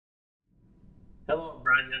Hello, I'm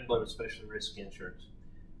Brian Youngblood with Specialty Risk Insurance.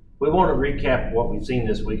 We want to recap what we've seen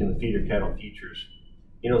this week in the feeder cattle futures.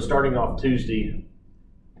 Starting off Tuesday,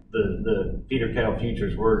 the feeder cattle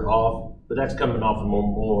futures were off, but that's coming off of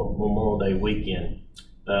Memorial Day weekend.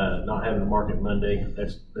 Not having a market Monday,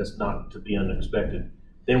 that's not to be unexpected.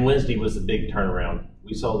 Then Wednesday was the big turnaround.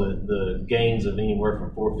 We saw the gains of anywhere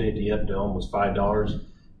from $4.50 up to almost $5,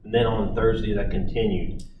 and then on Thursday that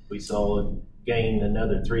continued. We saw it gain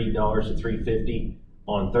another $3 to $3.50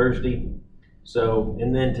 on Thursday. So,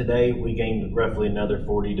 and then today we gained roughly another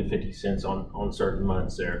 40 to 50 cents on certain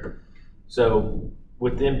months there. So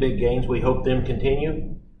with them big gains, we hope them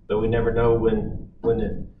continue, but we never know when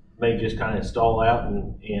it may just kind of stall out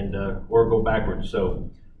and or go backwards.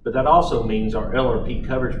 So, but that also means our LRP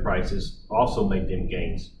coverage prices also make them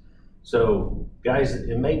gains. So guys,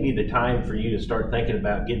 it may be the time for you to start thinking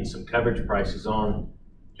about getting some coverage prices on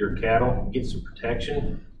your cattle, get some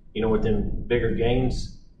protection. With them bigger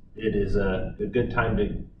gains, it is a good time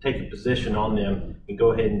to take a position on them and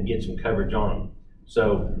go ahead and get some coverage on them.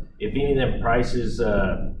 So if any of them prices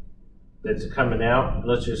that's coming out,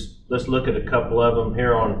 let's look at a couple of them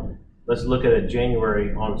here let's look at a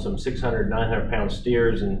January on some 600, 900 pound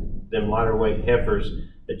steers and them lighter weight heifers.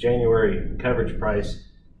 The January coverage price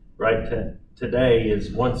today is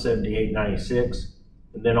 $178.96.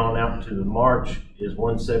 And then on out to the March is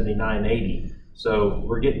 $179.80. So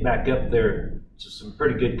we're getting back up there to some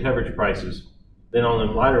pretty good coverage prices. Then on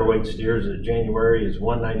the lighter weight steers, the January is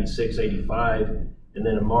 $196.85, and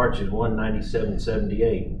then in March is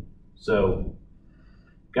 $197.78. So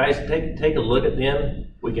guys, take a look at them.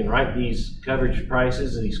 We can write these coverage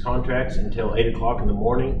prices and these contracts until 8 o'clock in the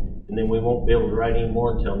morning, and then we won't be able to write any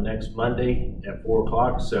more until next Monday at 4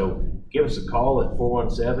 o'clock. So give us a call at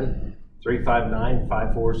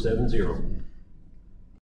 417-359-5470.